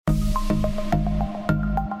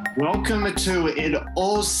Welcome to It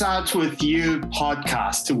All Starts With You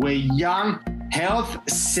podcast, where young,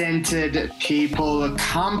 health-centered people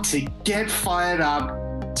come to get fired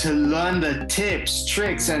up to learn the tips,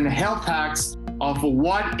 tricks, and health hacks of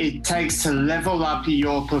what it takes to level up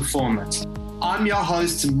your performance. I'm your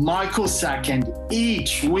host, Michael Sack, and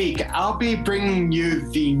each week I'll be bringing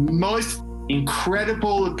you the most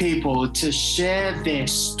incredible people to share their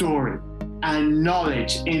story and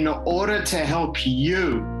knowledge in order to help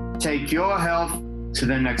you take your health to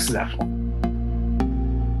the next level.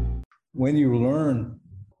 When you learn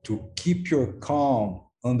to keep your calm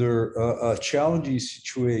under a challenging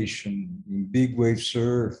situation in big wave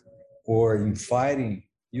surf or in fighting,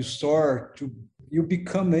 you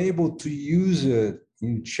become able to use it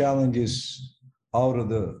in challenges out of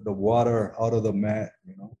the water, out of the mat,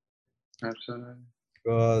 Absolutely.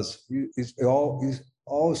 Because it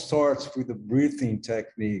all starts with the breathing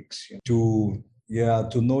techniques to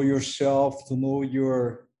know yourself, to know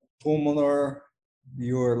your pulmonar,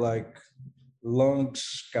 your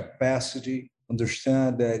lungs capacity.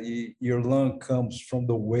 Understand that your lung comes from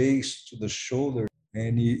the waist to the shoulder,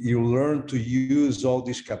 and you learn to use all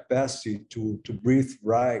this capacity to breathe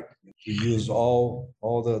right, to use all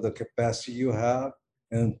the capacity you have,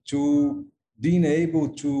 and to being able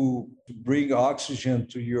to bring oxygen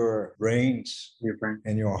to your brains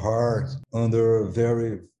and your heart under a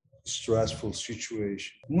very stressful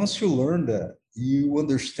situation. Once you learn that, you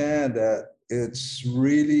understand that it's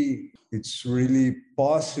really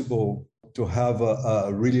possible to have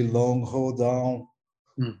a really long hold down,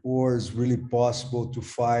 or it's really possible to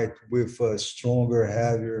fight with a stronger,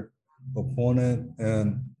 heavier opponent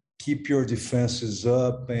and keep your defenses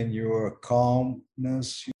up and your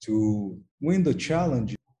calmness to win the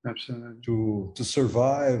challenge. Absolutely. To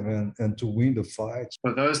survive and to win the fights.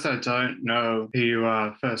 For those that don't know who you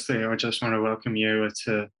are, firstly, I just want to welcome you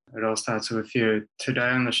to It All Starts With You. Today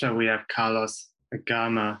on the show, we have Carlos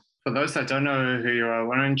Agama. For those that don't know who you are,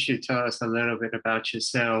 why don't you tell us a little bit about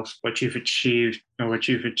yourself, what you've achieved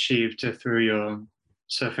through your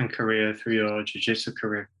surfing career, through your jiu-jitsu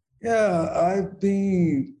career? Yeah, I've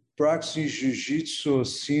been practicing jiu-jitsu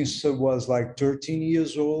since I was 13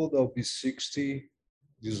 years old. I'll be 60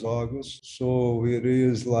 this August. So it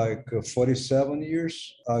is 47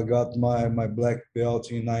 years. I got my black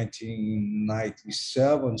belt in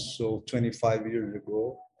 1997, so 25 years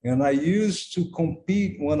ago. And I used to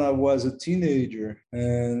compete when I was a teenager.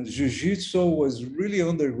 And jiu-jitsu was really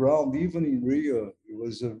underground, even in Rio. It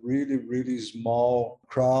was a really, really small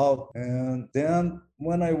crowd. And then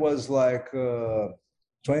when I was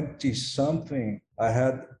 20-something, I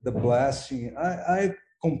had the blessing. I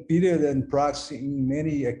competed and practiced in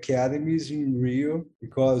many academies in Rio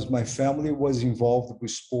because my family was involved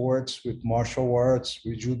with sports, with martial arts,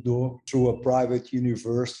 with judo, through a private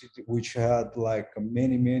university, which had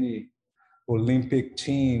many Olympic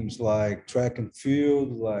teams, like track and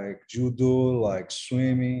field, like judo, like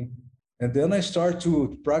swimming. And then I started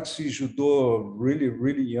to practice judo really,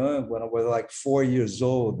 really young when I was 4 years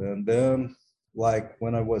old. And then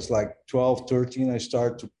when I was 12, 13, I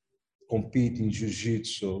started to compete in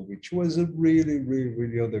jiu-jitsu, which was a really, really,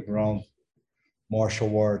 really underground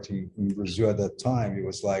martial art in Brazil at that time. It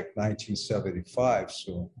was 1975.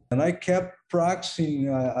 So, and I kept practicing.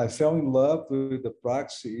 I fell in love with the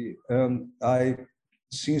practice, and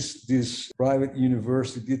since this private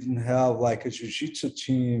university didn't have a jiu-jitsu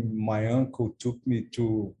team, my uncle took me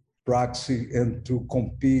to practice and to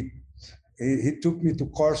compete. He took me to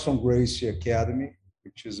Carson Gracie Academy,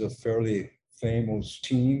 which is a fairly famous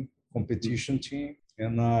competition team,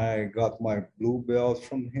 and I got my blue belt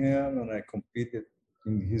from him, and I competed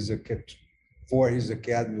in for his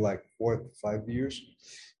academy 4 to 5 years.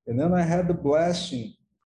 And then I had the blessing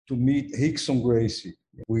to meet Rickson Gracie.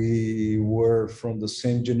 We were from the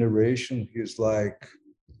same generation. He's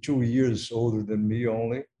 2 years older than me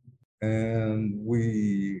only, and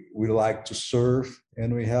we liked to surf,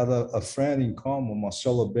 and we had a friend in common,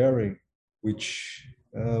 Marcelo Bering, which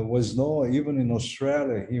was known even in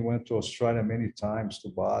Australia. He went to Australia many times, to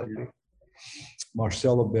Bali.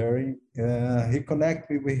 Marcelo Bering. He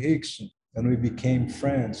connected me with Rickson, and we became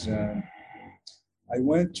friends. And I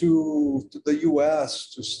went to the US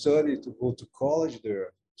to study, to go to college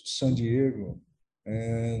there, to San Diego.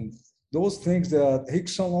 And those things that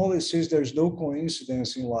Rickson always says, there's no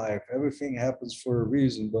coincidence in life. Everything happens for a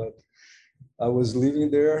reason. But I was living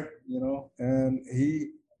there, and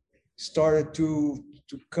he started to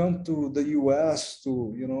come to the US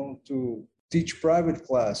to teach private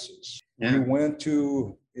classes. Yeah. He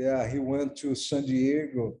went to San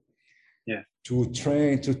Diego to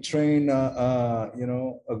train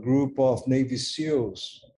a group of Navy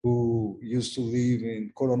SEALs. who used to live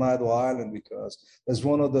in Coronado Island because that's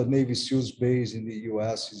one of the Navy SEALs base in the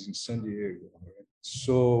US is in San Diego.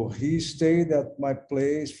 So he stayed at my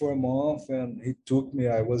place for a month and he took me,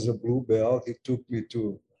 I was a blue belt, he took me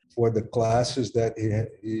to for the classes that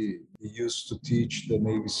he used to teach the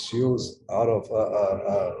Navy SEALs out of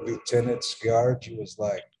a lieutenant's guard. He was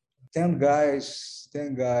like 10 guys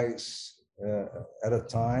at a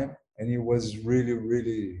time. And it was really,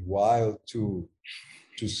 really wild to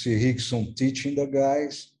see Rickson teaching the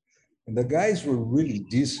guys. And the guys were really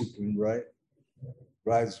disciplined, right?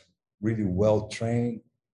 Guys really well trained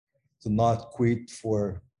to not quit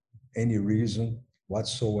for any reason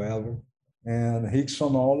whatsoever. And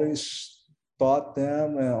Rickson always taught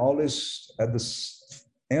them, and always at the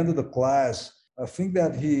end of the class, I think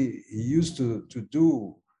that he used to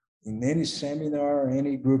do in any seminar,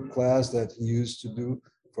 any group class that he used to do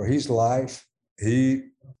for his life, he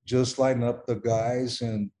just line up the guys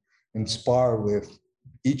and spar with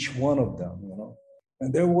each one of them, you know.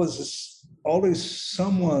 And there was always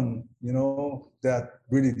someone, you know, that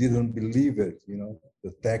really didn't believe it, you know,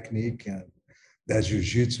 the technique and that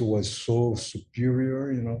jiu-jitsu was so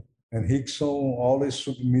superior, you know. And Rickson always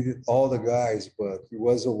submitted all the guys, but it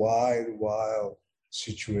was a wild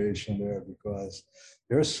situation there because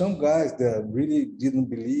there are some guys that really didn't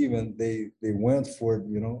believe and they went for,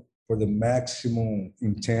 you know, for the maximum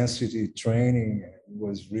intensity training. It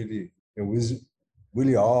was really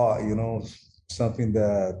you know, something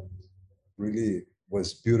that really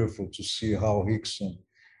was beautiful to see how Rickson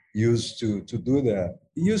used to do that.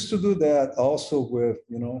 He used to do that also with,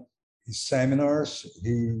 you know, his seminars.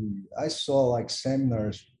 I saw like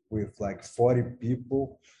seminars with like 40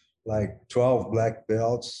 people, like 12 black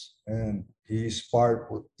belts, and he sparred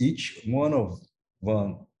with each one of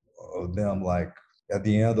them, like at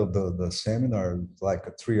the end of the seminar, like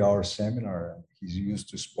a 3-hour seminar. He used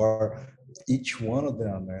to spar each one of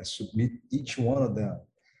them and submit each one of them.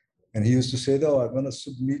 And he used to say, "No, I'm going to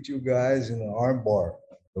submit you guys in an arm bar,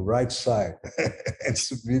 the right side," and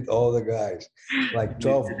submit all the guys, like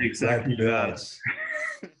 12 exactly black belts.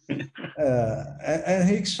 And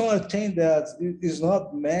he explained that it's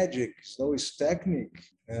not magic, so it's technique.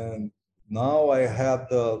 And now I had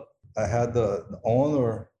the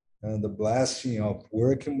honor and the blessing of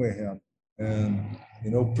working with him, and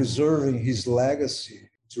you know, preserving his legacy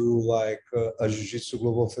through like a Jiu-Jitsu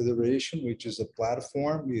Global Federation, which is a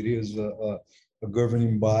platform. It is a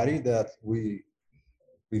governing body that we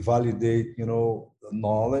validate, you know,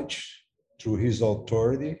 knowledge through his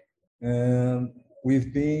authority. And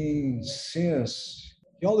we've been since,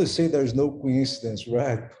 you always say there's no coincidence,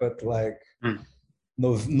 right? But like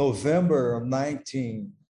November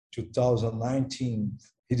 19, 2019,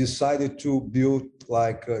 he decided to build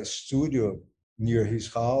like a studio near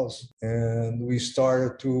his house. And we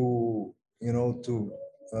started to, you know, to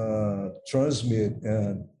transmit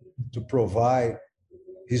and to provide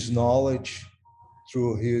his knowledge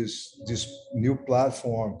through this new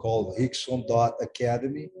platform called Rickson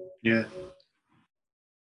Academy. Yeah.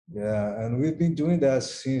 Yeah, and we've been doing that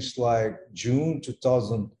since like June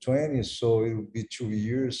 2020, so it will be 2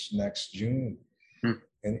 years next June.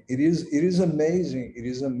 And it is amazing. It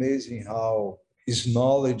is amazing how his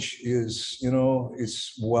knowledge is, you know,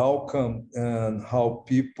 it's welcome, and how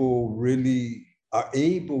people really are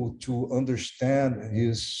able to understand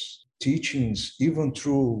his teachings even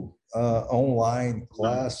through online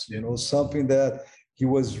class, you know, something that he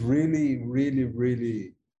was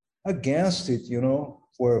really against it, you know,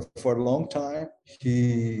 for a long time.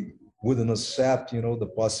 He wouldn't accept, you know, the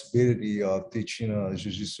possibility of teaching a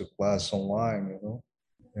jiu-jitsu class online, you know.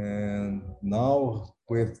 And now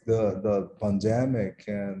with the pandemic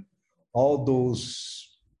and all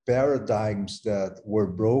those paradigms that were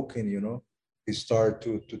broken, you know, he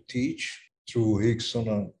started to teach through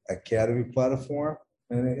Rickson Academy platform.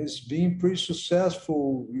 And it's been pretty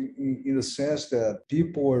successful in the sense that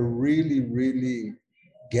people are really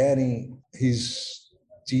getting his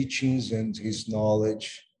teachings and his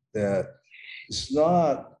knowledge, that it's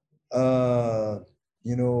not,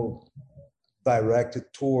 you know, directed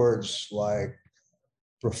towards like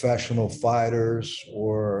professional fighters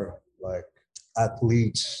or like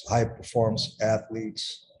athletes, high performance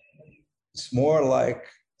athletes. It's more like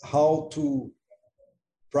how to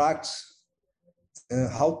practice and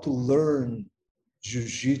how to learn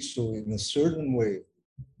jiu-jitsu in a certain way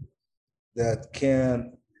that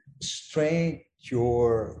can strengthen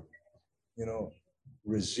your, you know,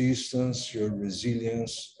 resistance, your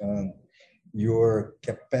resilience, and your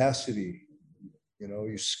capacity, you know,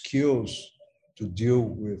 your skills to deal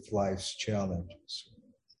with life's challenges.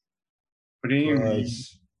 What do you mean?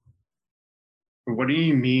 Because What do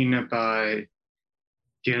you mean by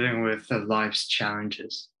dealing with life's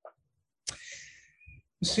challenges?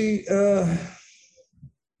 See,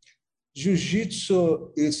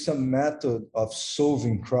 Jiu-Jitsu is a method of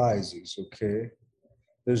solving crises, okay?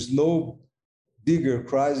 There's no bigger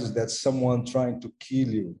crisis than someone trying to kill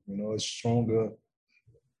you, a stronger,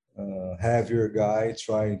 heavier guy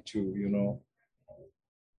trying to,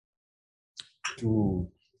 to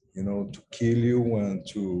kill you and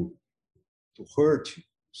to hurt you.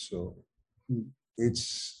 So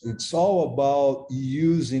it's all about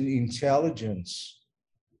using intelligence,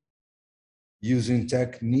 using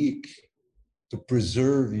technique to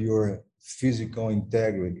preserve your physical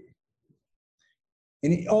integrity.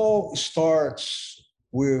 And it all starts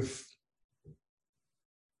with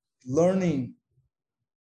learning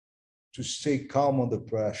to stay calm under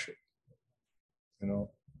pressure.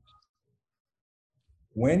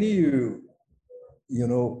 When you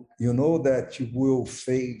know that you will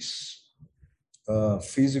face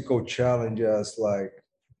physical challenges like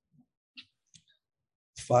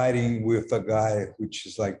fighting with a guy which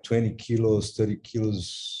is like 20 kilos, 30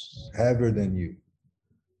 kilos heavier than you.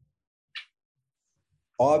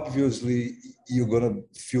 Obviously, you're going to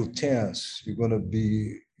feel tense. You're going to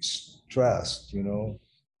be stressed,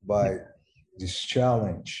 by this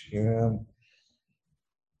challenge. And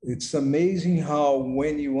it's amazing how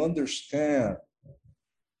when you understand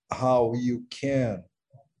how you can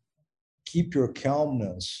keep your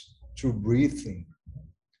calmness through breathing,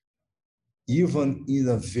 even in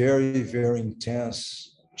a very, very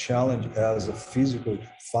intense challenge as a physical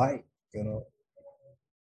fight,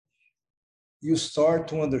 you start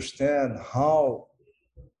to understand how,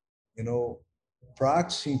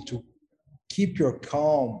 practicing to keep your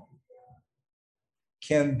calm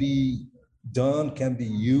can be done, can be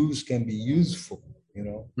used, can be useful,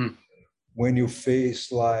 when you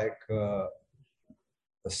face like a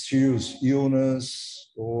serious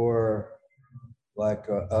illness or like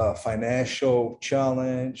a financial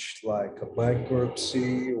challenge, like a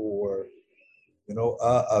bankruptcy, or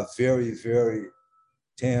a very, very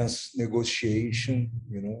tense negotiation.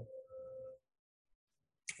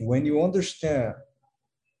 When you understand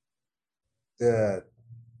that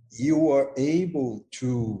you are able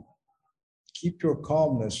to keep your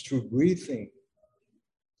calmness through breathing,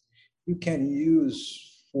 you can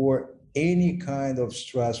use for any kind of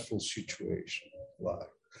stressful situation, like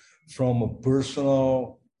from a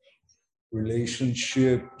personal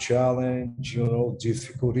relationship challenge,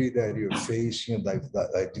 difficulty that you're facing, like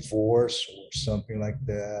divorce or something like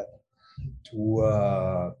that, to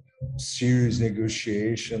a serious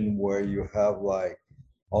negotiation where you have like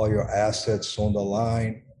all your assets on the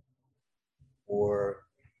line, or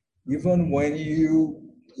even when you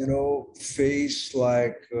face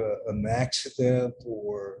like an accident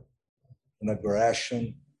or an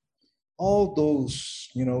aggression, all those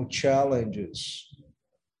challenges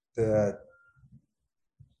that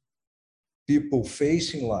people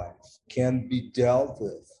face in life can be dealt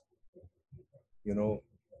with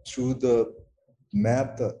through the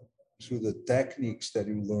method, through the techniques that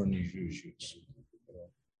you learn in jiu-jitsu.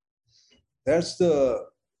 That's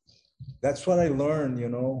what I learned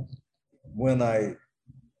when I've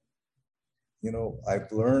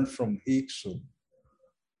learned from Rickson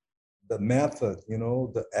the method,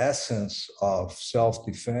 the essence of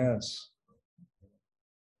self-defense.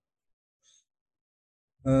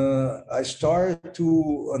 I started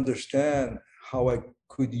to understand how I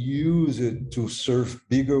could use it to surf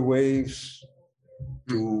bigger waves,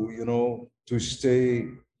 to stay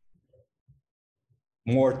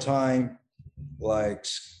more time, like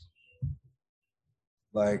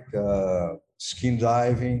skin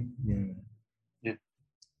diving,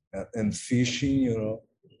 and fishing,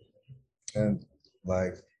 and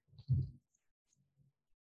like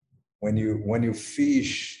when you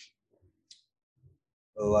fish,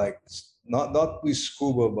 like not with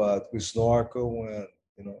scuba but with snorkel and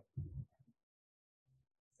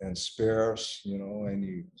and spears, and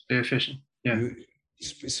you spear fishing.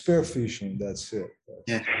 Spear fishing, that's it.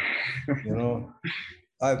 Yeah.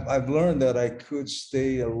 I've learned that I could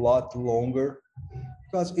stay a lot longer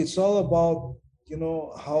because it's all about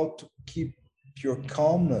how to keep your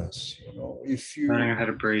calmness. If you learning how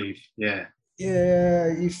to breathe.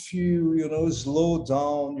 If you slow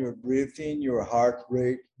down your breathing, your heart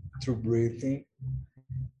rate through breathing,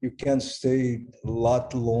 you can stay a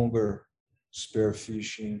lot longer spear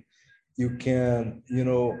fishing. You can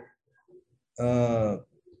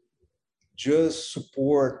just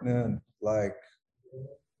support and like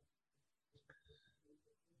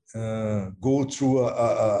go through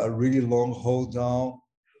a really long hold down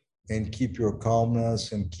and keep your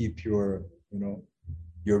calmness and keep your you know,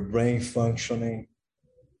 your brain functioning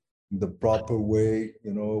in the proper way,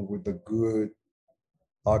 you know, with the good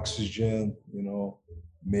oxygen, you know,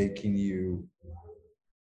 making you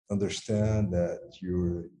understand that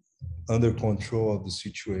you're under control of the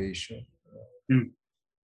situation. Mm.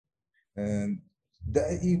 And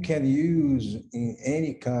that you can use in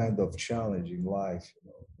any kind of challenge in life.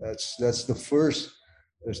 You know. That's the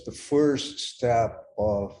first step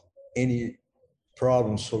of any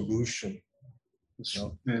problem solution. You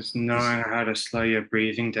know, It's is knowing how to slow your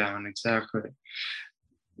breathing down. Exactly.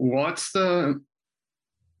 What's the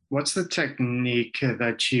what's the technique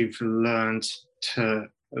that you've learned to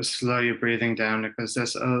slow your breathing down? Because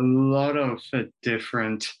there's a lot of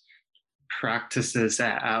different practices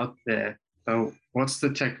out there. So what's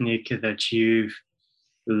the technique that you've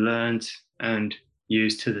learned and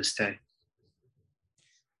used to this day?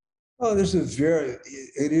 oh,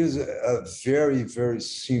 it is a very, very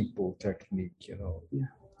simple technique, you know. Yeah.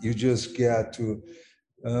 You just get to,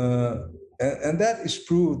 uh, and that is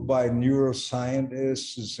proved by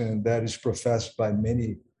neuroscientists, and that is professed by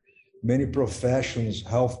many professions,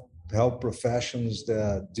 health professions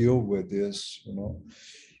that deal with this, you know.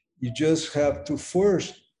 You just have to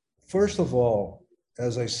first of all,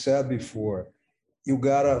 as I said before, you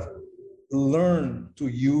gotta learn to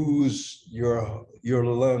use your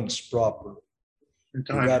lungs properly. You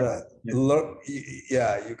gotta Yeah. learn,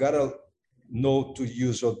 yeah, you gotta know to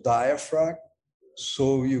use your diaphragm,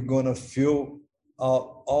 so you're gonna fill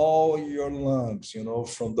all your lungs, you know,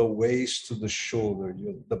 from the waist to the shoulder,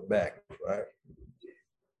 the back, right?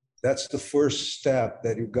 That's the first step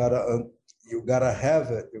that you gotta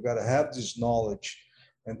have it. You gotta have this knowledge,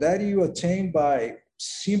 and that you attain by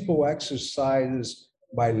simple exercises,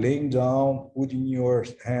 by laying down, putting your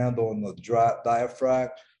hand on the diaphragm,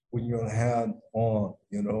 putting your hand on,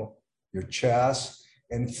 you know, your chest,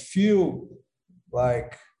 and feel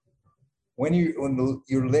like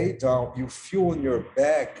you lay down, you feel on your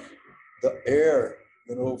back the air,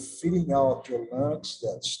 you know, filling out your lungs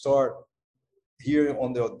that start here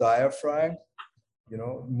on the diaphragm, you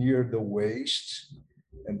know, near the waist,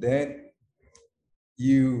 and then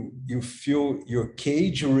you feel your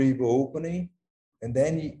cage rib opening, and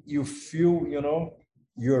then you feel, you know,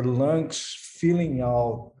 your lungs filling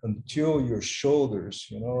out until your shoulders,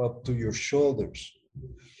 you know, up to your shoulders.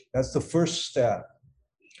 That's the first step.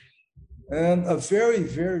 And a very,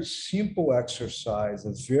 very simple exercise,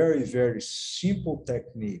 a very, very simple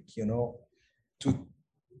technique, you know, to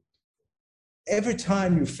every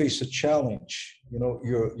time you face a challenge, you know,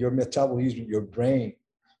 your metabolism, your brain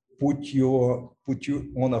put you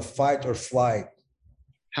on a fight or flight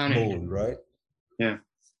Panic. mode, right? Yeah.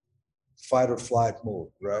 Fight or flight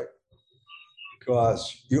mode, right?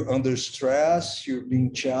 Because you're under stress, you're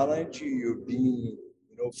being challenged, you're being,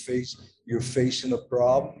 you know, you're facing a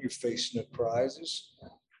problem, you're facing a crisis.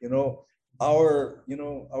 You know, our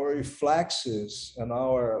reflexes and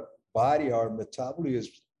our body, our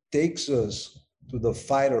metabolism takes us to the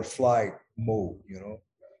fight or flight mode, you know.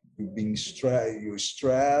 You're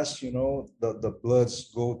stressed, you know, the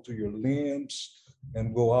bloods go to your limbs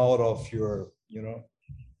and go out of your, you know,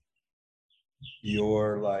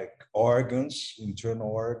 your like organs, internal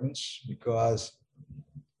organs, because,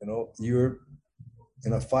 you know, you're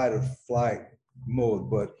in a fight or flight mode.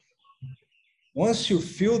 But once you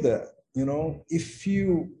feel that, you know, if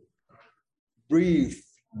you breathe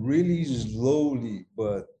really slowly,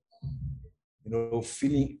 but, you know,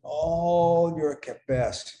 feeling all your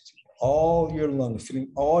capacity, all your lungs,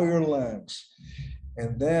 feeling all your lungs,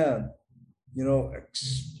 and then, you know,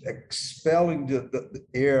 expelling the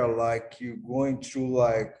air like you're going through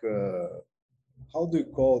like, how do you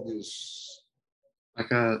call this?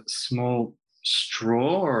 Like a small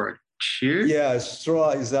straw or a tube? Yeah, straw,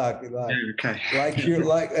 exactly. Okay. Like you're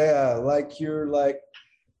like,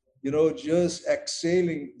 you know, just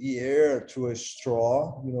exhaling the air to a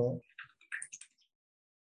straw, you know,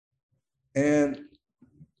 and,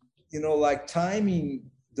 you know, like timing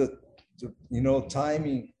you know,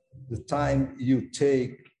 timing the time you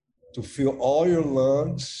take to fill all your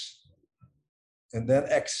lungs, and then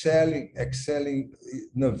exhaling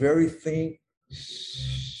in a very thin,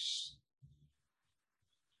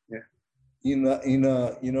 Yeah. in a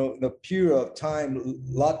you know, in a period of time a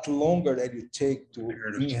lot longer that you take to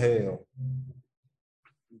inhale.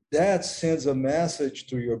 That sends a message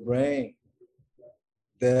to your brain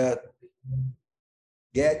that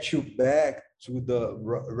gets you back to the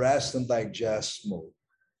rest and digest mode.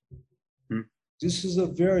 Hmm. This is a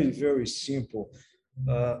very, very simple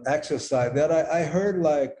exercise that I heard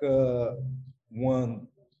like one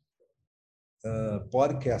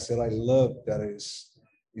podcast that I love, that is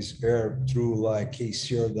is aired through like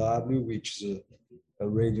KCRW, which is a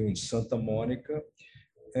radio in Santa Monica.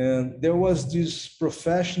 And there was this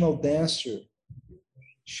professional dancer.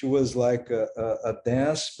 She was like a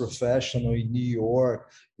dance professional in New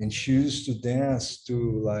York, and she used to dance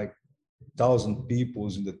to like 1,000 people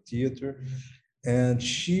in the theater. And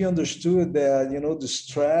she understood that, you know, the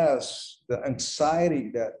stress, the anxiety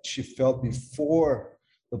that she felt before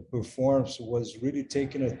the performance was really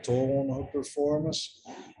taking a toll on her performance.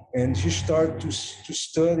 And she started to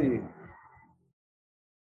study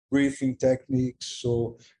breathing techniques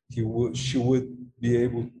so she would be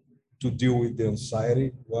able to deal with the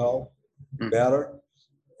anxiety well, better.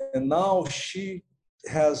 And now she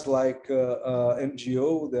has like a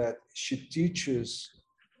NGO that she teaches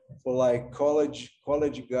for like college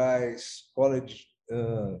guys, college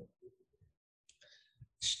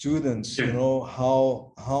students, you know,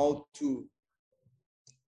 how to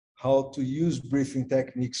use breathing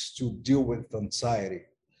techniques to deal with anxiety.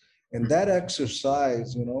 And that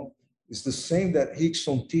exercise, you know, is the same that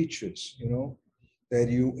Hickson teaches, you know, that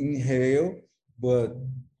you inhale, but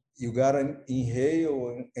you gotta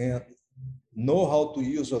inhale and know how to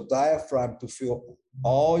use a diaphragm to fill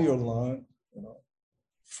all your lung, you know,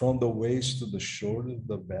 from the waist to the shoulder,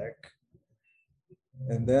 the back.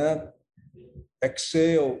 And then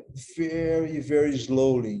exhale very, very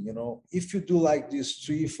slowly, you know. If you do like this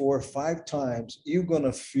 3, 4, 5 times, you're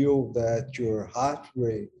gonna feel that your heart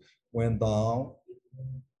rate went down,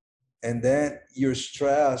 and then your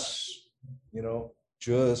stress, you know,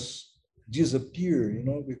 just disappear, you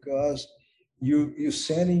know, because you're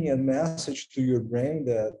sending a message to your brain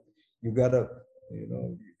that you gotta, you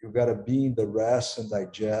know, you gotta be in the rest and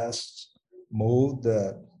digest mode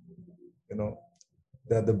that, you know,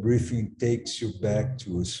 that the breathing takes you back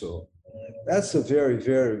to. So that's a very,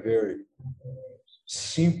 very, very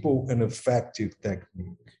simple and effective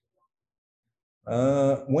technique.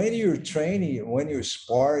 When you're training, when you're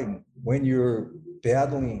sparring, when you're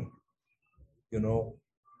battling, you know,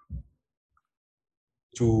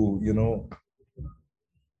 to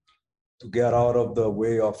to get out of the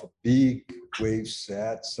way of a big wave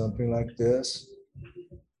set, something like this,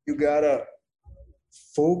 you gotta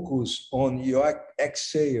focus on your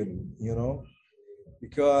exhale, you know,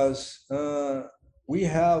 because we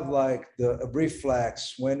have like the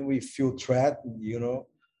reflex when we feel threatened, you know,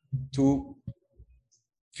 to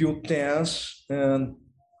feel tense and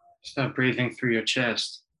start breathing through your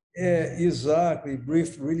chest. Exactly.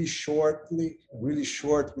 Breathe really shortly, really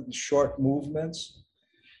short with short movements.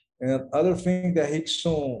 And other thing that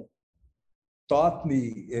Hickson taught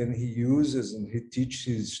me and he uses and he teaches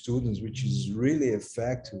his students, which is really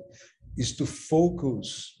effective, is to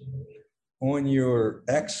focus on your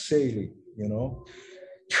exhaling, you know.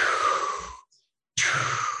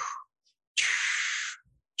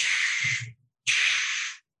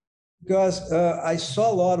 Because I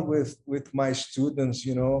saw a lot with my students,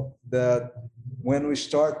 you know, that when we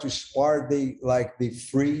start to spar, they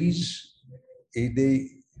freeze,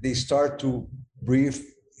 they start to breathe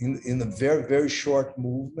in a very, very short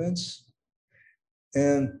movements,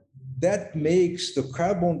 and that makes the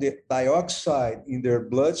carbon dioxide in their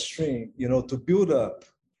bloodstream, you know, to build up.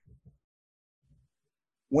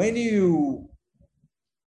 When you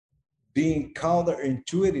being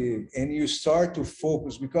counterintuitive and you start to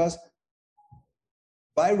focus, because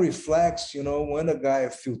by reflex, you know, when a guy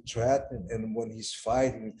feels threatened and when he's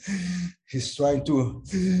fighting, he's trying to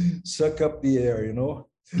suck up the air, you know.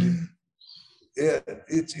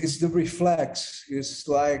 It's the reflex. It's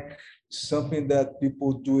like something that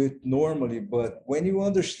people do it normally, but when you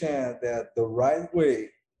understand that the right way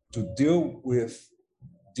to deal with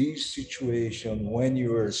this situation when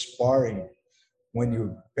you're sparring, when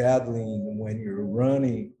you're battling, when you're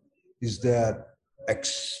running, is that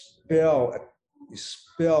expel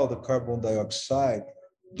the carbon dioxide,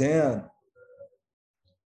 then,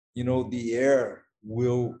 you know, the air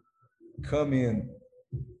will come in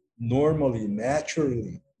normally,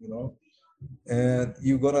 naturally, you know, and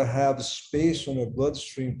you're gonna have space on your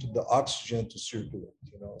bloodstream to the oxygen to circulate,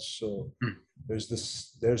 you know. So there's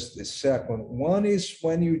the second one is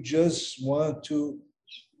when you just want to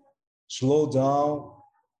slow down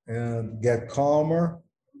and get calmer,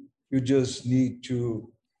 you just need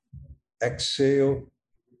to exhale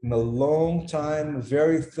in a long time,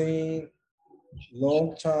 very thin,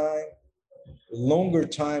 long time, longer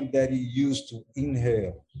time that you used to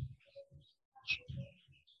inhale.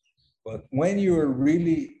 But when you're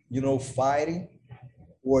really, you know, fighting,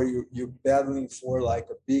 or you're battling for like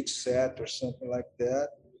a big set or something like that,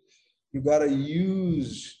 you got to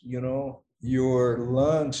use, you know, your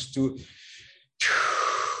lungs to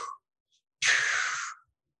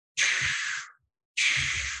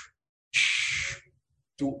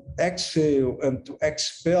to exhale and to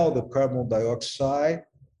expel the carbon dioxide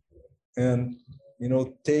and,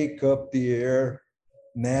 take up the air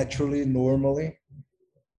naturally, normally.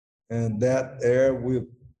 And that air will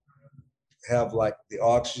have like the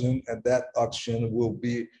oxygen, and that oxygen will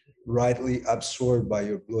be rightly absorbed by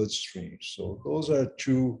your bloodstream. So those are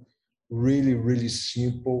two really, really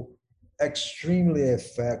simple, extremely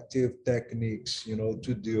effective techniques,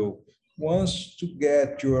 to deal. Once to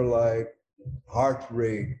get your like heart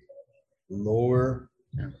rate lower,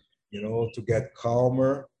 to get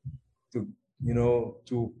calmer, to,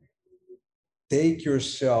 to take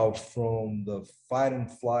yourself from the fight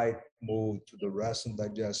and flight mode to the rest and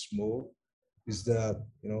digest mode, is that,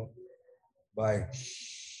 by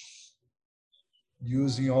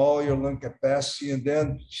using all your lung capacity, and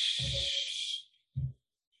then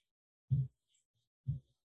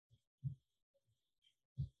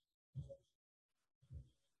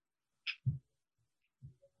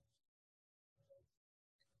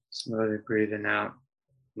slowly breathing out.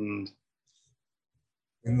 And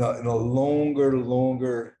in a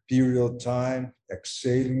longer period of time,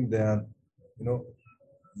 exhaling, then,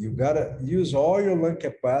 you gotta use all your lung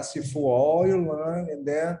capacity for all your lung, and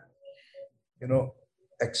then,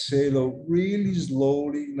 exhale really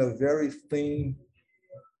slowly in a very thin,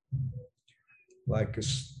 like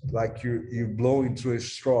you blow into a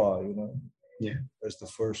straw, yeah, That's the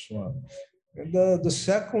first one. And the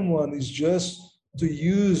second one is just to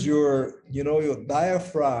use your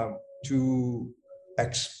diaphragm to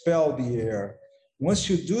expel the air. Once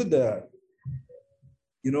you do that,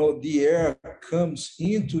 the air comes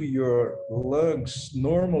into your lungs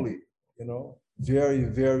normally, very,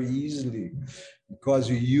 very easily, because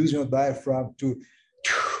you use your diaphragm to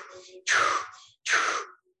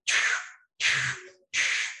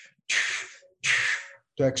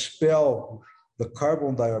expel the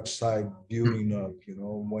carbon dioxide building up,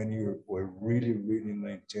 when we're really, really in an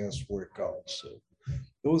intense workout. So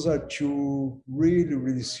those are two really,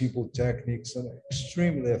 really simple techniques and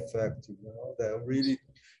extremely effective, that really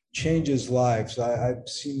changes lives. I've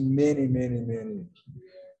seen many, many, many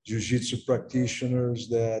jiu-jitsu practitioners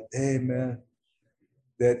that, hey man,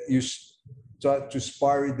 that you start to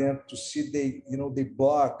spar with them to see they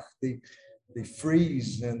block, they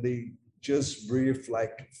freeze, and they just breathe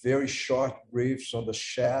like very short breaths on the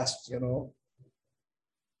chest,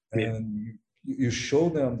 and you show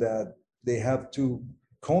them that they have to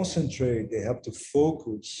concentrate, they have to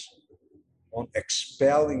focus on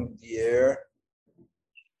expelling the air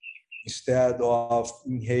instead of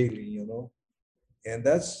inhaling, and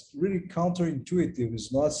that's really counterintuitive.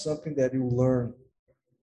 It's not something that you learn,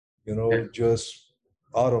 just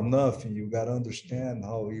out of nothing. You got to understand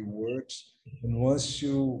how it works. And once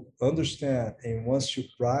you understand and once you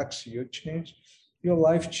practice, you change, your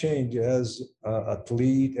life change as an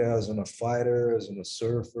athlete, as a fighter, as a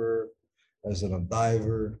surfer, as a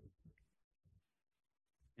diver.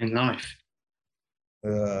 in life.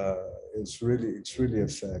 It's really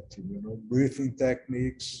effective, breathing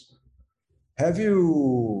techniques. Have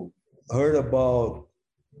you heard about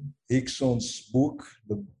Hickson's book,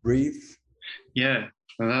 The Breathe? Yeah,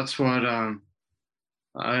 well, that's what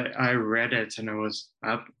I read it, and it was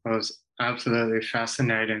absolutely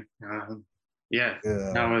fascinating.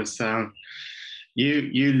 That was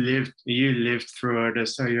you lived through it,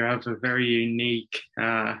 so you have a very unique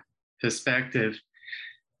perspective.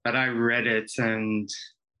 But I read it, and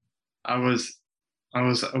I was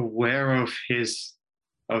aware of his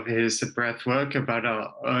breath work, but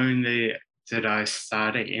only did I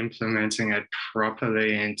started implementing it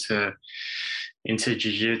properly into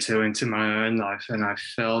jiu-jitsu, into my own life, and I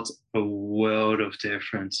felt a world of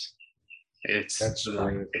difference. It's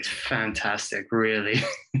fantastic, really.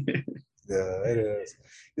 Yeah, it is.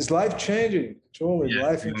 It's life changing, totally. Yeah,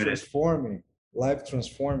 life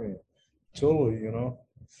transforming, totally.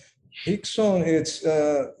 Hickson, it's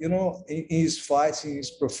in his fights, in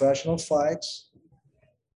his professional fights,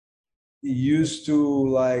 he used to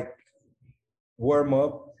like warm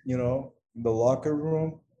up, in the locker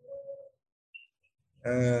room,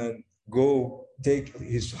 and go take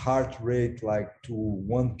his heart rate like to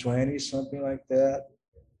 120, something like that,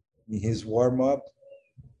 in his warm up,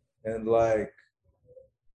 and like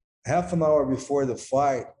half an hour before the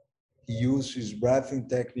fight, he used his breathing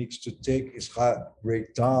techniques to take his heart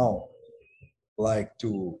rate down like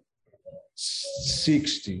to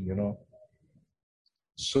 60,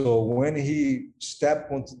 So when he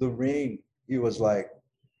stepped onto the ring, he was like,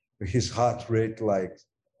 his heart rate like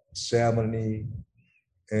 70,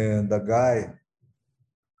 and the guy,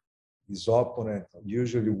 his opponent,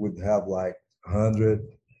 usually would have like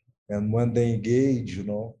 100. And when they engage,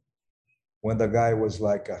 When the guy was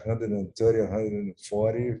like 130,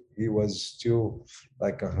 140, he was still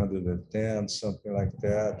like 110, something like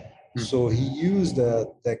that. So he used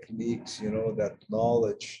that techniques, that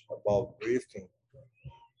knowledge about breathing,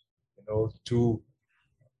 to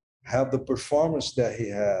have the performance that he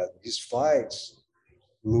had. His fights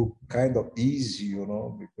look kind of easy,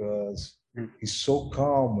 because he's so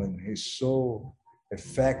calm and he's so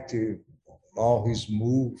effective. All his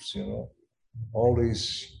moves,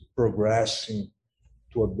 always progressing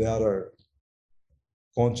to a better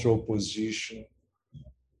control position.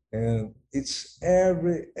 And it's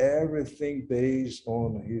everything based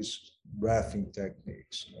on his breathing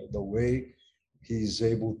techniques. The way he's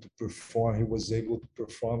able to perform, he was able to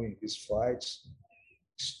perform in his fights.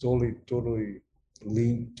 It's totally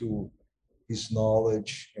linked to his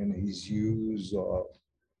knowledge and his use of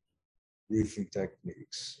breathing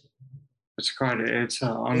techniques. It's quite, it's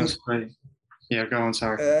honestly, yeah, go on,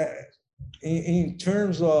 sorry. In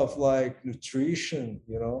terms of like nutrition,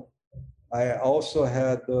 I also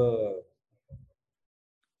had the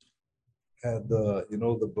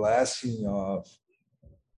the blessing of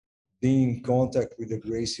being in contact with the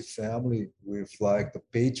Gracie family, with like the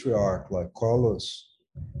patriarch, like Carlos.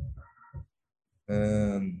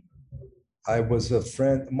 And I was a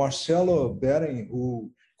friend, Marcelo Bering, who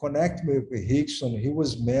connected me with Rickson. He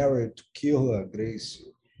was married to Killa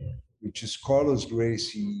Gracie, which is Carlos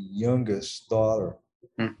Gracie, youngest daughter.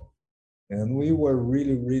 And we were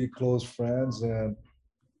really, really close friends. And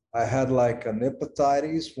I had like an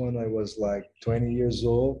hepatitis when I was like 20 years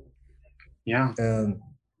old. Yeah. And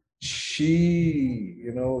she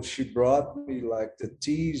brought me like the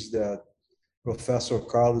teas that Professor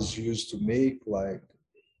Carlos used to make, like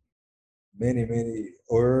many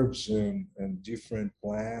herbs and different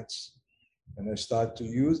plants. And I started to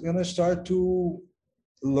use, and I started to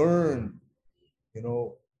learn,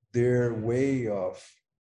 their way of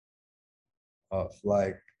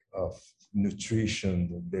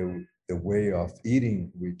nutrition, the way of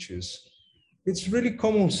eating, which is, it's really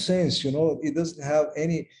common sense. It doesn't have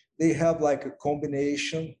any, they have like a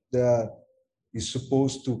combination that is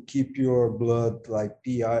supposed to keep your blood like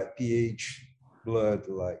pH blood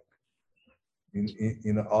like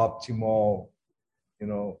in an optimal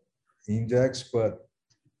index, but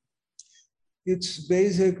it's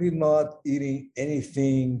basically not eating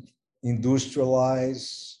anything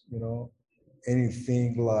industrialized,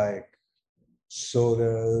 anything like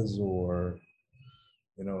sodas or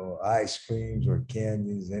ice creams or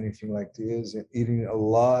candies, anything like this, and eating a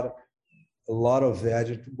lot of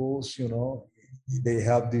vegetables. They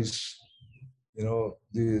have this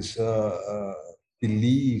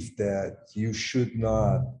belief that you should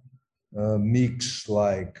not mix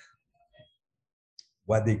like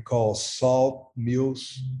what they call salt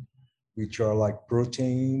meals, which are like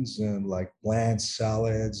proteins and like plant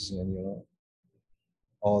salads and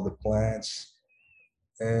all the plants.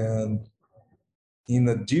 And in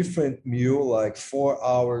a different meal, like 4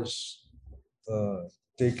 hours,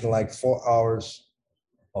 taking like 4 hours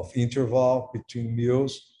of interval between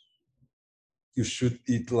meals, you should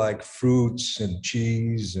eat like fruits and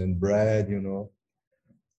cheese and bread, and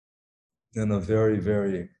a very,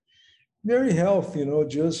 very, very healthy,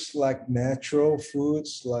 just like natural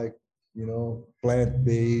foods, like,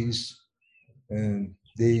 plant-based, and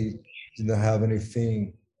they didn't have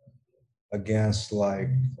anything against like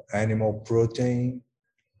animal protein,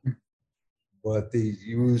 but they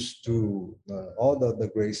used to, all the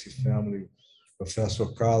Gracie family, Professor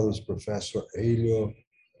Carlos, Professor Helio,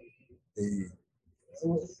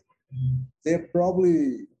 they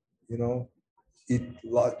probably, eat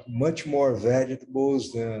much more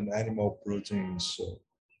vegetables than animal proteins. So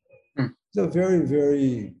it's a very,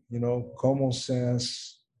 very, common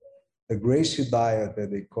sense, the Gracie diet that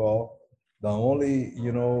they call. The only,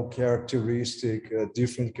 characteristic,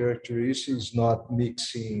 different characteristics, not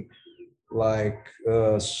mixing like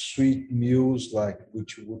sweet meals, like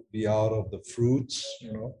which would be out of the fruits.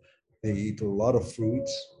 They eat a lot of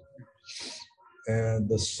fruits, and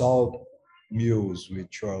the salt meals,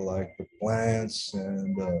 which are like the plants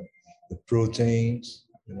and the proteins.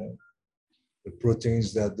 The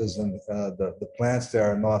proteins that doesn't the plants that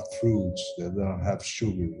are not fruits, that don't have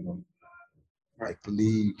sugar. Like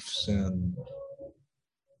leaves and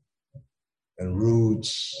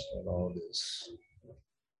roots and all this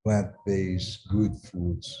plant-based good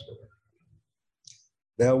foods.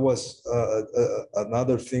 That was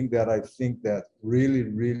another thing that I think that really,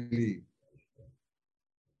 really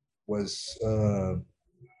was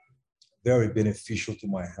very beneficial to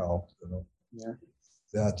my health. Yeah.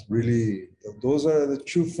 That really, those are the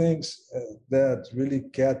two things that really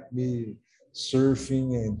kept me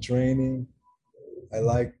surfing and training. I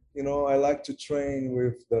like, I like to train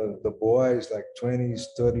with the boys like 20s,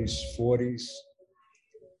 30s, 40s.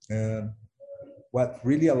 And what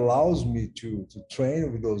really allows me to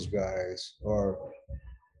train with those guys are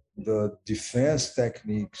the defense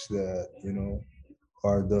techniques that,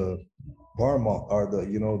 are the paramount, are the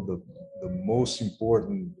most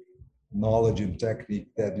important knowledge and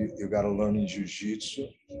technique that you got to learn in jiu-jitsu,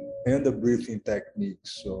 and the breathing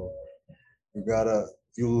techniques. So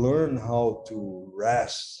you learn how to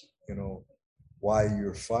rest, while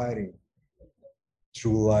you're fighting,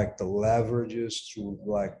 through like the leverages, through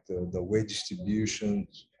like the weight distribution,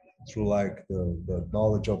 through like the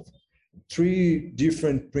knowledge of three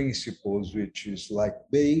different principles, which is like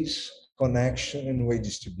base, connection, and weight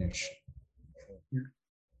distribution.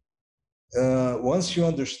 Once you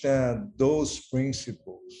understand those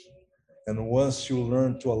principles, and once you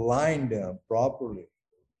learn to align them properly,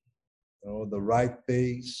 the right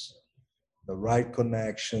base, the right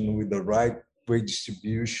connection with the right weight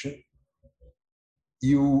distribution,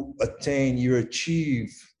 you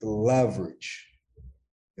achieve the leverage,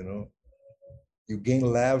 you gain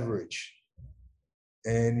leverage,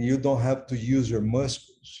 and you don't have to use your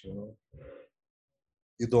muscles,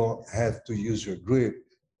 you don't have to use your grip,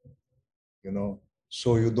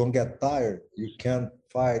 so you don't get tired. You can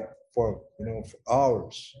fight for, for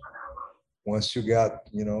hours once you got,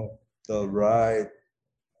 the right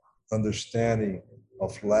understanding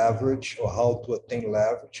of leverage, or how to attain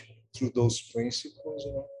leverage through those principles,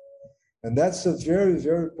 And that's a very,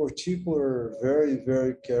 very particular, very,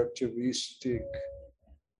 very characteristic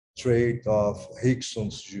trait of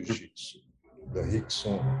Rickson's Jiu-Jitsu. The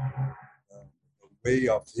Rickson, way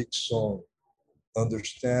of Rickson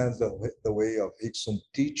understands the way of Rickson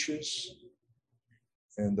teaches,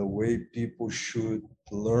 and the way people should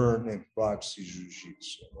learn and practice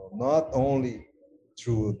Jiu-Jitsu. Not only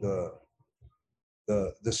through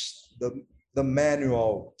the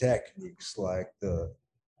manual techniques, like the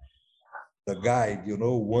guide,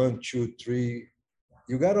 1, 2, 3.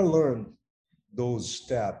 You got to learn those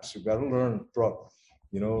steps. You got to learn,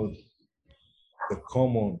 the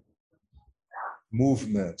common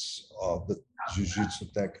movements of the jiu-jitsu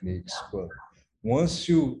techniques. But once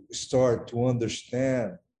you start to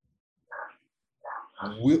understand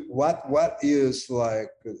what is like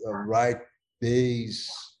a right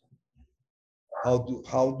base, how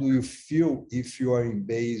do you feel if you are in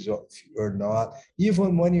base or not,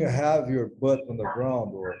 even when you have your butt on the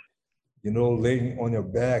ground, or laying on your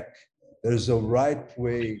back, there's a right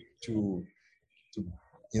way to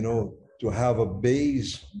have a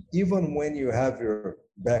base even when you have your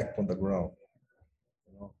back on the ground,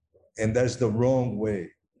 and that's the wrong way.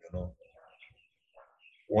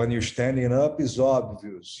 When you're standing up, is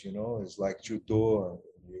obvious, it's like judo,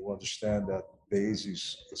 you understand that base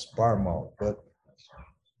is paramount. But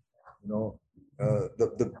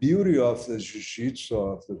the beauty of the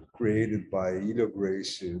jiu-jitsu created by Helio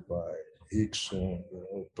Gracie, by Rickson,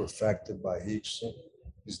 perfected by Rickson,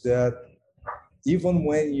 is that even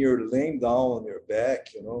when you're laying down on your back,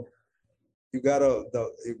 you got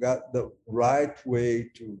the right way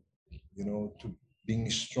to being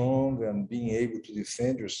strong and being able to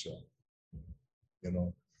defend yourself,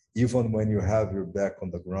 even when you have your back on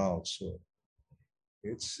the ground. So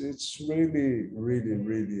it's really, really,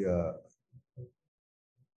 really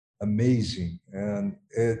amazing. And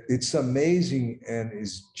it's amazing, and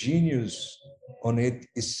its genius on it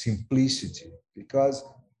is simplicity, because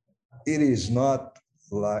it is not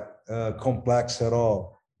like complex at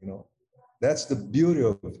all. That's the beauty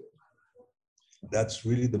of it. That's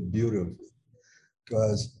really the beauty of it,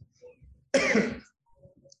 because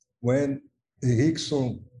when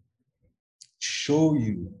Rickson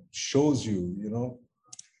shows you,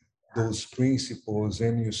 those principles,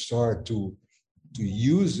 and you start to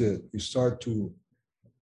use it, you start to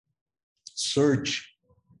search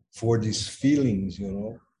for these feelings,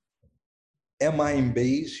 am I in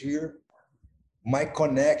base here? My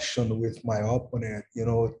connection with my opponent,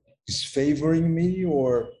 is favoring me,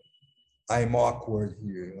 or I'm awkward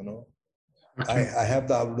here, Okay. I have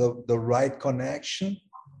the right connection.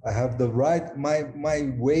 I have the right,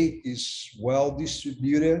 my weight is well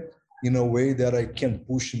distributed in a way that I can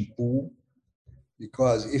push and pull.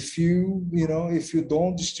 Because if you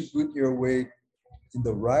don't distribute your weight in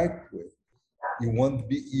the right way,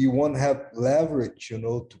 you won't have leverage,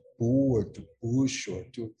 to pull or to push or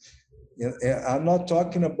to. I'm not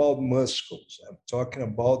talking about muscles. I'm talking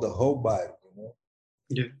about the whole body.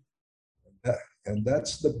 Yeah. And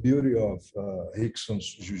that's the beauty of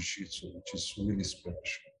Rickson's Jiu-Jitsu, which is really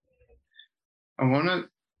special. I want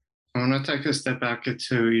to take a step back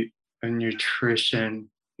to nutrition,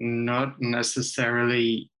 not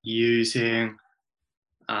necessarily using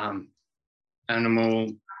animal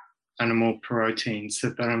proteins.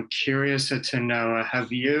 But I'm curious to know,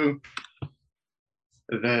 have you,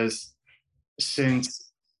 there's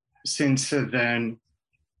since then,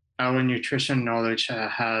 our nutrition knowledge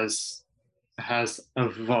has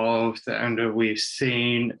evolved, and we've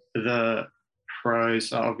seen the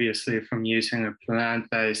pros, obviously, from using a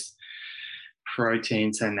plant-based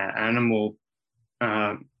proteins and animal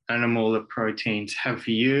proteins. Have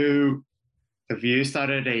you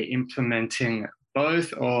started implementing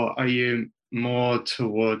both, or are you more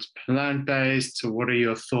towards plant-based? So what are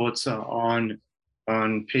your thoughts on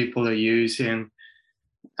people are using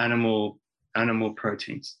animal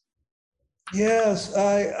proteins? Yes,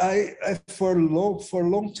 I for a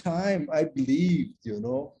long time I believed,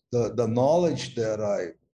 the knowledge that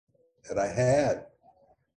I had,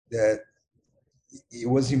 that it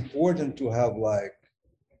was important to have like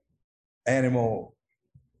animal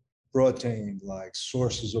protein, like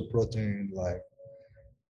sources of protein. Like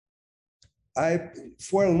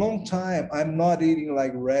for a long time I'm not eating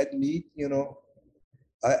like red meat.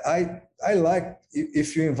 I like,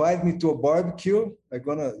 if you invite me to a barbecue, I'm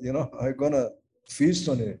gonna feast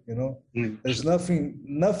on it. There's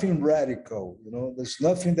nothing radical. There's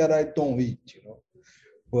nothing that I don't eat.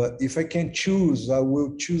 But if I can choose, I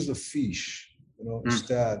will choose a fish.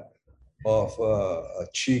 Instead of a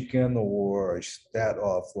chicken, or instead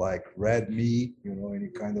of like red meat. Any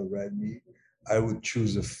kind of red meat, I would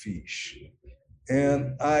choose a fish.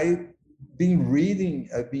 And I've been reading,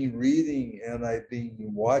 and I've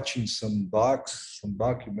been watching some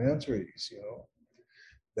documentaries,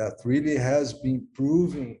 that really has been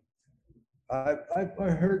proving. I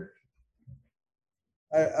heard,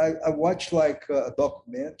 I watched like a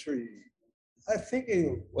documentary, I think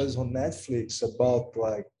it was on Netflix, about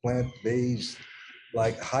like plant-based,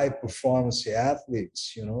 like high performance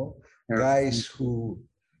athletes, guys who,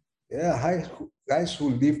 guys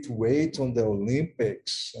who lift weight on the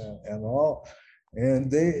Olympics and all,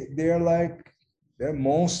 and they're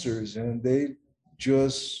monsters, and they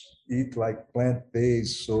just eat like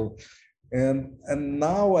plant-based. So, and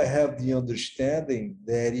now I have the understanding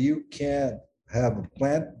that you can have a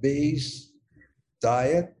plant-based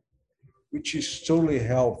diet, which is totally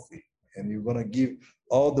healthy, and you're gonna give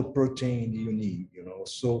all the protein you need.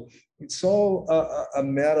 So it's all a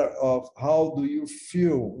matter of how do you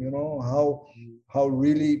feel, how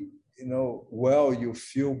really, well you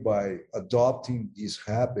feel by adopting these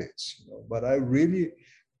habits. But I really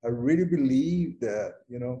believe that,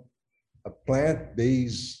 a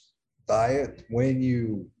plant-based diet, when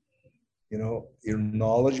you're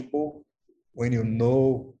knowledgeable, when you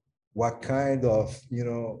know what kind of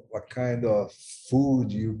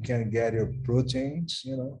food you can get your proteins,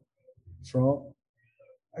 from,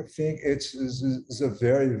 I think it's a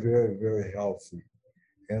very, very, very healthy.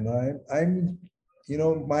 And I'm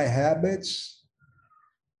my habits,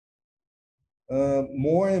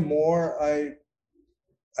 more and more, I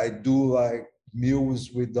do like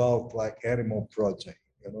meals without like animal protein.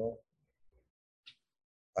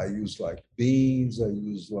 I use like beans, I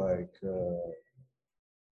use like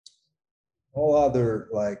all other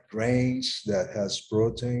like grains that has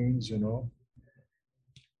proteins. And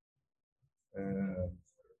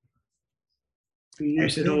I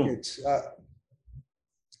think it's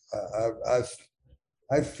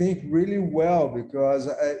I think really well, because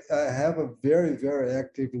I have a very, very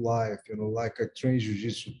active life. Like I train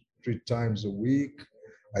jiu-jitsu 3 times a week.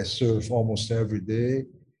 I surf almost every day.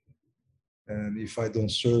 And if I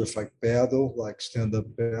don't surf, I paddle, like stand-up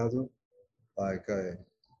paddle. Like I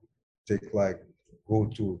take like, go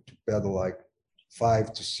to paddle like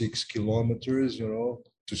 5 to 6 kilometers,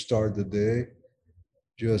 to start the day.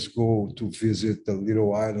 Just go to visit the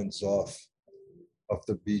little islands of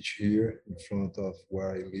the beach here in front of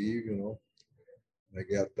where I live. I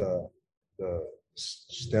get the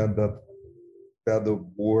stand-up paddle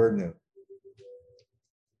board,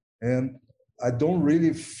 and I don't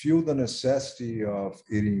really feel the necessity of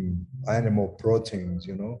eating animal proteins.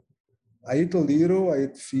 I eat a little. I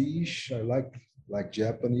eat fish. I like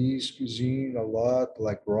Japanese cuisine a lot,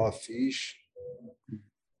 like raw fish.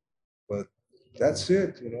 But that's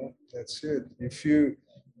it. That's it.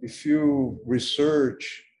 If you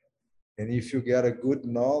research, and if you get a good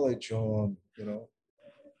knowledge on,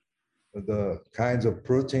 the kinds of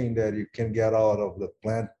protein that you can get out of the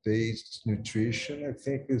plant-based nutrition, I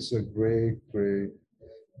think is a great, great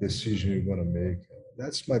decision you're going to make.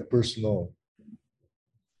 That's my personal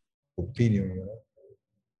opinion.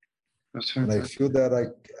 And I feel that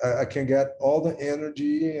I can get all the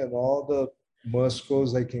energy and all the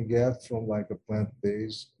muscles I can get from like a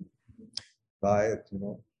plant-based diet,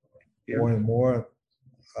 more and more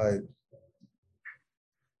I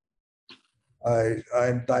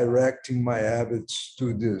I'm directing my habits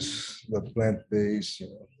to this, the plant-based,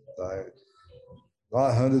 diet.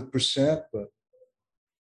 Not 100%, but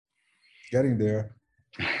getting there.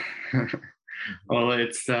 Well,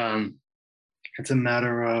 it's a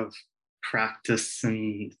matter of practice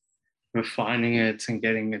and refining it and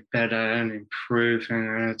getting it better and improving,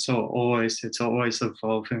 and it's always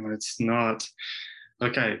evolving. It's not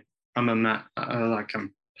okay. I'm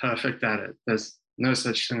perfect at it. There's no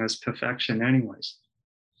such thing as perfection, anyways.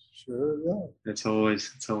 Sure, yeah. It's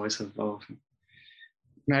always evolving,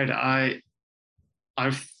 mate.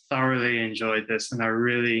 I've thoroughly enjoyed this, and I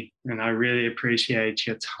really appreciate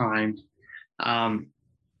your time. I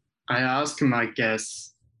ask my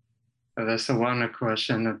guests, there's one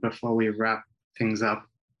question before we wrap things up.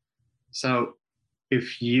 So,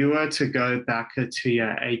 if you were to go back to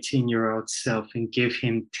your 18-year-old self and give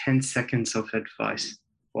him 10 seconds of advice,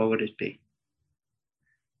 what would it be?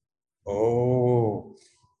 Oh,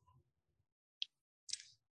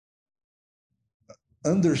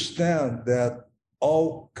 understand that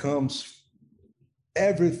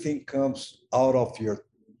everything comes out of your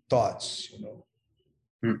thoughts,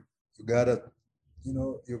 You gotta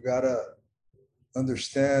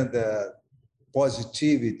understand that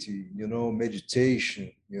positivity,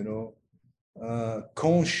 meditation,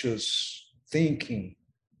 conscious thinking,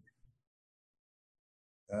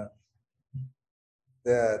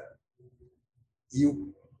 that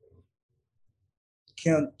you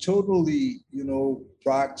can totally,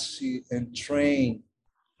 practice and train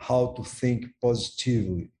how to think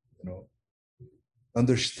positively,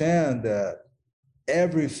 Understand that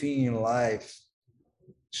everything in life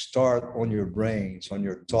starts on your brains, on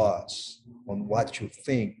your thoughts, on what you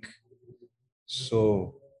think.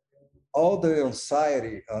 So all the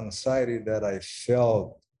anxiety that I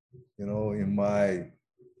felt, in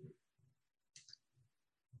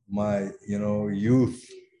my youth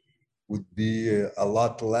would be a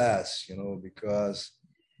lot less, because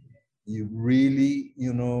you really,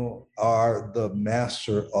 are the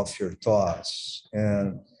master of your thoughts.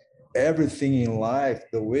 And everything in life,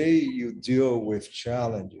 the way you deal with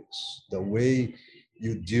challenges, the way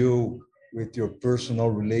you deal with your personal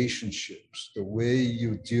relationships, the way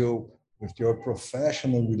you deal with your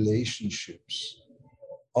professional relationships,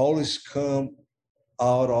 always come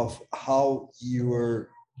out of how you are,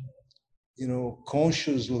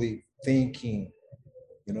 consciously thinking,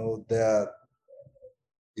 that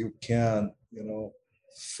you can,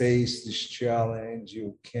 face this challenge,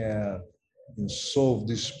 you can solve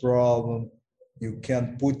this problem, you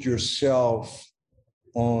can put yourself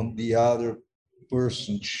on the other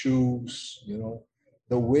person's shoes,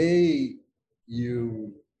 the way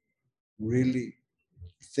you really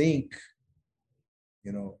think,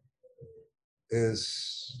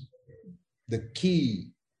 is the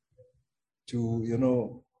key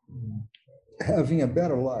to, having a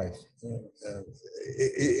better life.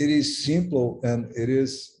 It is simple, and it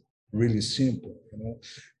is really simple,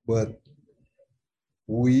 but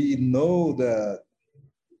we know that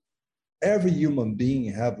every human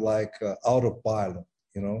being have like autopilot,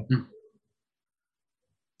 in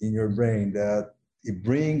your brain, that it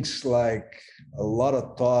brings like a lot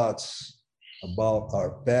of thoughts about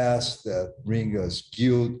our past that bring us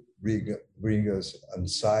guilt, bring us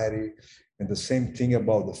anxiety, and the same thing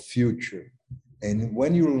about the future. And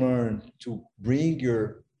when you learn to bring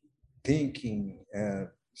your thinking and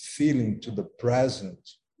feeling to the present,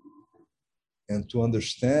 and to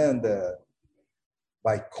understand that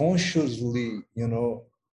by consciously,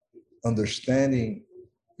 understanding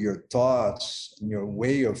your thoughts, your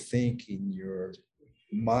way of thinking, your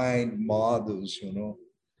mind models,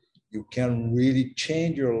 you can really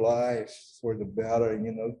change your life for the better,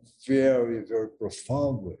 very, very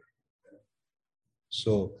profoundly.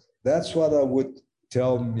 So that's what I would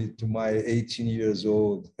tell me to my 18 years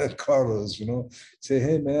old Carlos, say,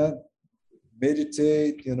 hey man,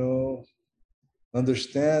 meditate,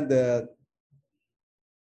 understand that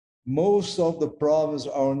most of the problems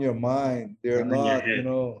are on your mind. They're not,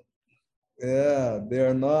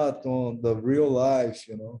 they're not on the real life,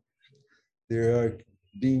 They are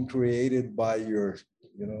being created by your,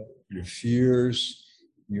 your fears,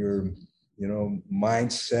 your,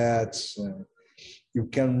 mindsets. And you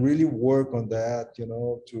can really work on that,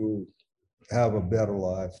 to have a better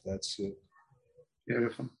life. That's it.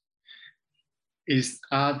 Beautiful.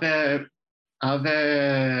 Are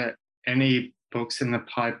there any books in the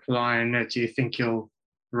pipeline? Do you think you'll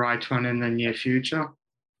write one in the near future?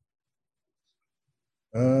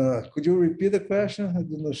 Could you repeat the question? I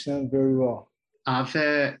didn't understand very well. Are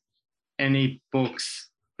there any books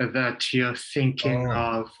that you're thinking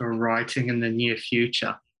of for writing in the near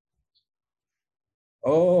future?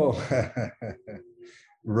 Oh,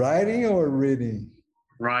 writing or reading?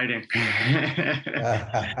 Writing.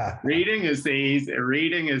 Reading is the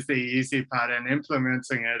easy part, and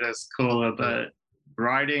implementing it is cooler. But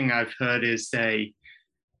writing, I've heard, is a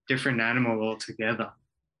different animal altogether.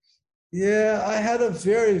 Yeah, I had a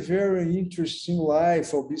very, very interesting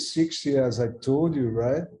life. I'll be 60, as I told you,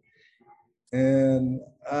 right? And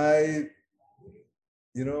I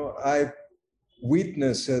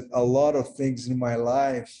witnessed a lot of things in my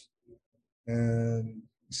life, and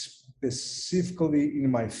specifically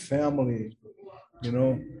in my family.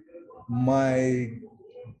 My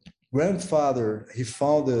grandfather, he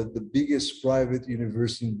founded the biggest private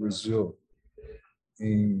university in Brazil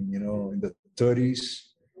in the 30s.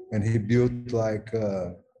 And he built like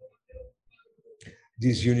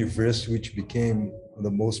this university, which became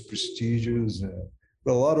the most prestigious,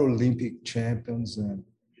 a lot of Olympic champions. And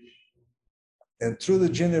through the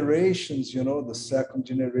generations, the second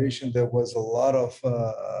generation, there was a lot of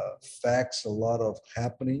facts, a lot of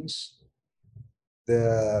happenings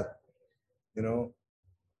that,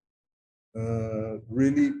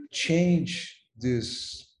 really changed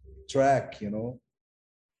this track,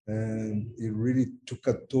 and it really took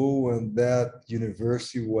a toll, and that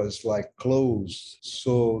university was like closed.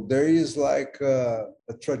 So there is like a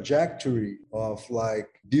trajectory of like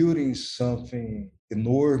building something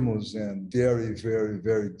enormous and very, very,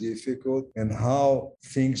 very difficult, and how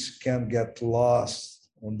things can get lost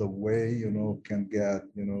on the way, can get,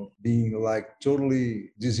 being like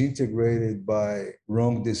totally disintegrated by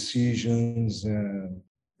wrong decisions and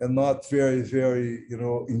not very, very,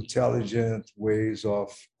 intelligent ways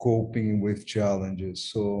of coping with challenges.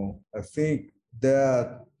 So I think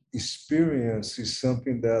that experience is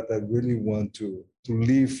something that I really want to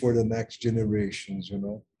leave for the next generations,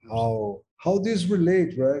 how these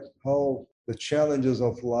relate, right? How the challenges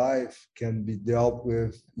of life can be dealt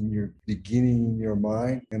with in your beginning in your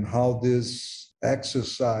mind, and how this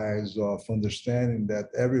exercise of understanding that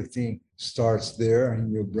everything starts there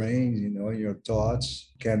in your brain, in your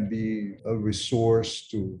thoughts, can be a resource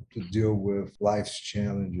to deal with life's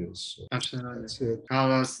challenges. So absolutely. That's it.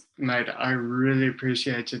 Carlos, mate, I really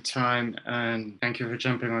appreciate your time, and thank you for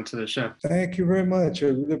jumping onto the show. Thank you very much. I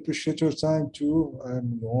really appreciate your time too.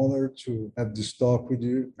 I'm honored to have this talk with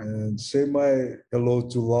you, and say my hello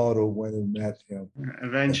to Lauro when you met him.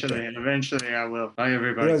 Eventually I will. Bye,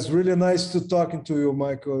 everybody. It was really nice to talking to you,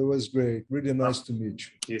 Michael. It was great. Really nice to meet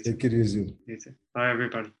you. Take it easy. You too. Bye,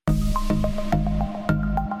 everybody.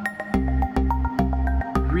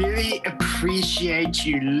 Really appreciate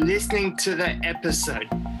you listening to the episode.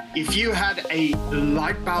 If you had a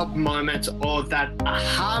light bulb moment or that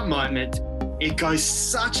aha moment, it goes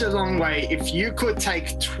such a long way if you could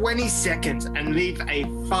take 20 seconds and leave a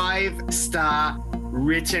 5-star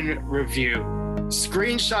written review.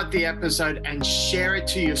 Screenshot the episode and share it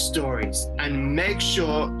to your stories, and make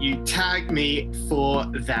sure you tag me for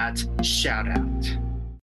that shout out.